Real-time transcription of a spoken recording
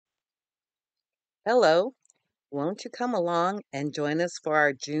Hello, won't you come along and join us for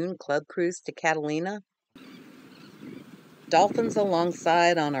our June club cruise to Catalina? Dolphins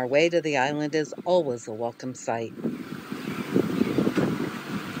alongside on our way to the island is always a welcome sight.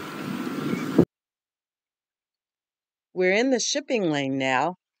 We're in the shipping lane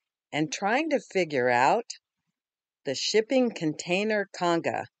now and trying to figure out the shipping container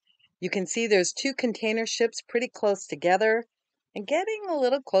conga. You can see there's two container ships pretty close together and getting a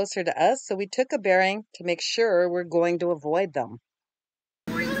little closer to us, so we took a bearing to make sure we're going to avoid them.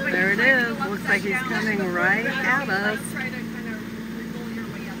 There it is. Looks like he's coming right at us.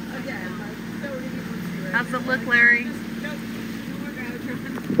 How's it look, Larry?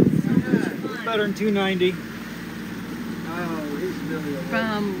 Better than 290.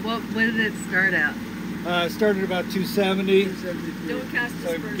 From what did it start at? Started about 270. Don't cast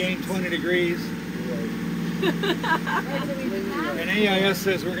So I gained 20 degrees. And AIS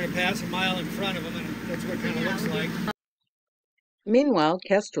says we're going to pass a mile in front of them, and that's what it kind of looks like. Meanwhile,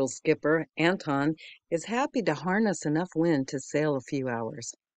 Kestrel's skipper, Anton, is happy to harness enough wind to sail a few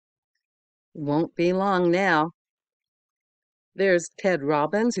hours. Won't be long now. There's Ted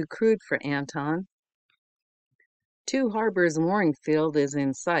Robbins, who crewed for Anton. Two Harbor's mooring field is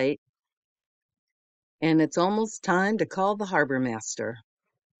in sight, and it's almost time to call the harbor master.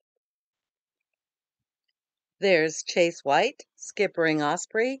 There's Chase White, skippering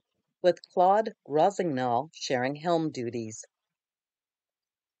Osprey, with Claude Rosignol sharing helm duties.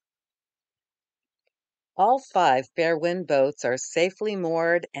 All 5 Fairwind boats are safely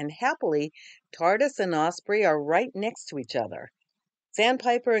moored, and happily, Tardis and Osprey are right next to each other.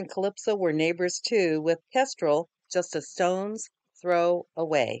 Sandpiper and Calypso were neighbors too, with Kestrel just a stone's throw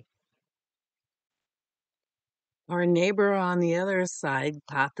away. Our neighbor on the other side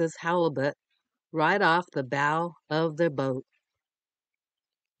caught this halibut right off the bow of the boat.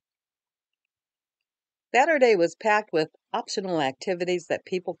 Saturday was packed with optional activities that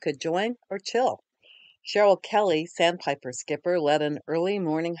people could join or chill. Cheryl Kelly, Sandpiper skipper, led an early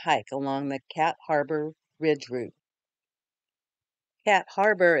morning hike along the Cat Harbor Ridge route. Cat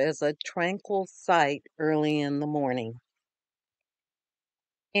Harbor is a tranquil sight early in the morning.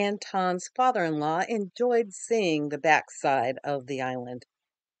 Anton's father-in-law enjoyed seeing the backside of the island.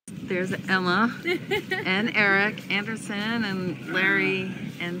 There's Emma and Eric Anderson and Larry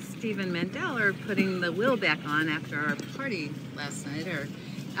and Stephen Mandel are putting the wheel back on after our party last night, our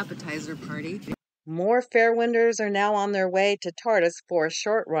appetizer party. More Fairwinders are now on their way to Tardis for a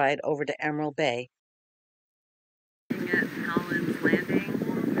short ride over to Emerald Bay. At Howland's Landing,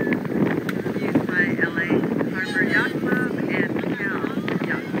 used by LA Harbor Yacht Club and Cal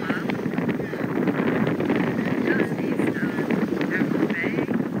Yacht Club. Just east of Emerald Bay,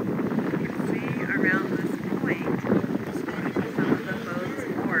 you can see around this point some of the boats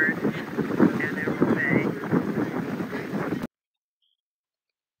moored at Emerald Bay.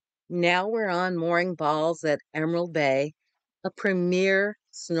 Now we're on mooring balls at Emerald Bay, a premier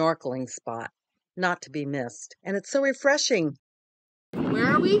snorkeling spot, not to be missed. And it's so refreshing. Where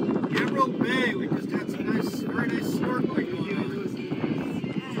are we? Emerald Bay. We just had some very nice snorkeling going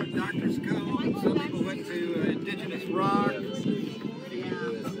on. Some Doctor's Cove. Some people went to Indigenous Rock.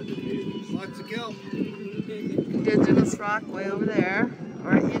 Lots of kelp. Indigenous Rock way over there,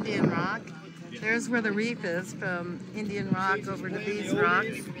 or Indian Rock. There's where the reef is, from Indian Rock over to these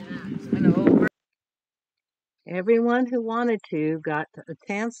rocks and over. Everyone who wanted to got a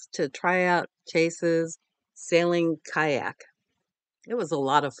chance to try out Chase's sailing kayak. It was a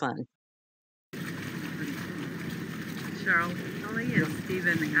lot of fun. Cheryl Kelly and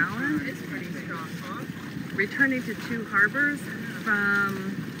Stephen Allen. It's pretty strong, huh? Returning to Two Harbors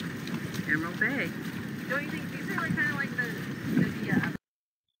from Emerald Bay. Don't you think these are kind of like the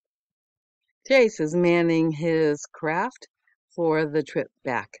Chase is manning his craft for the trip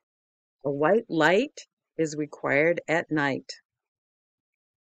back. A white light is required at night.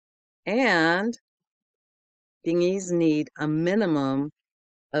 And dinghies need a minimum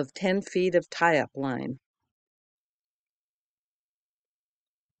of 10 feet of tie-up line.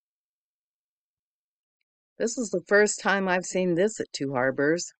 This is the first time I've seen this at Two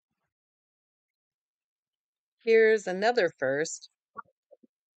Harbors. Here's another first.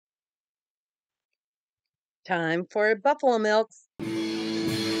 Time for buffalo milk. She's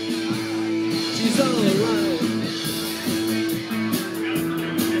alright.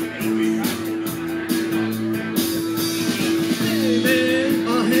 Hey man,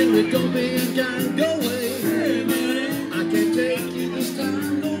 oh Henry, don't be a guy, go away. Hey man, I can't take you this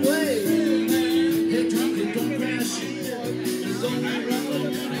time away. Hey, don't crash, don't run.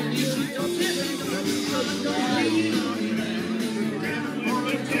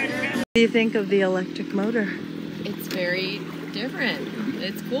 What do you think of the electric motor? It's very different.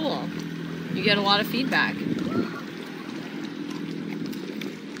 It's cool. You get a lot of feedback.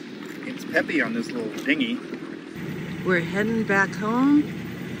 It's peppy on this little dinghy. We're heading back home,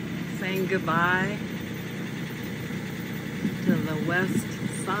 saying goodbye to the west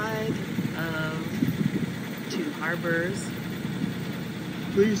side of Two Harbors.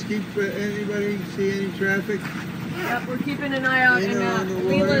 Please keep anybody see any traffic. Yep, we're keeping an eye out, You know, on the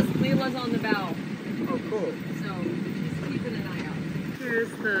and Leela's on the bow. Oh, cool. So she's keeping an eye out. Here's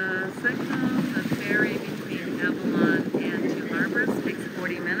the cyclone. The ferry between Avalon and Two Harbors takes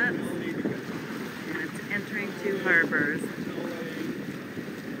 40 minutes. And it's entering Two Harbors.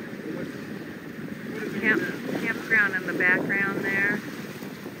 Campground in the background there.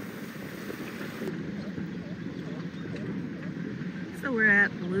 So we're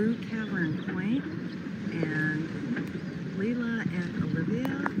at Blue Cavern Point, and Leela and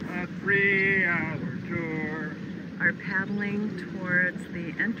Olivia A 3-hour tour. are paddling towards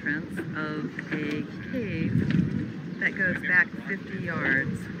the entrance of a cave that goes back 50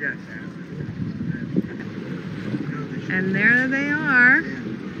 yards. Yes. And there they are.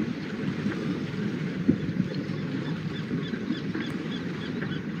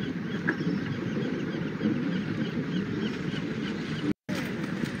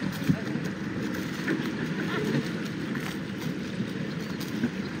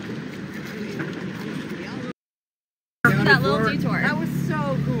 That little detour. That was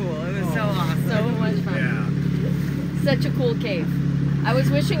so cool. It was so awesome. So much fun. Yeah. Such a cool cave. I was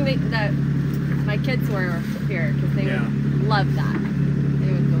wishing that my kids were here because they would love that.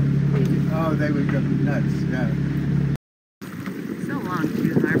 They would go crazy. Oh, they would go nuts, yeah.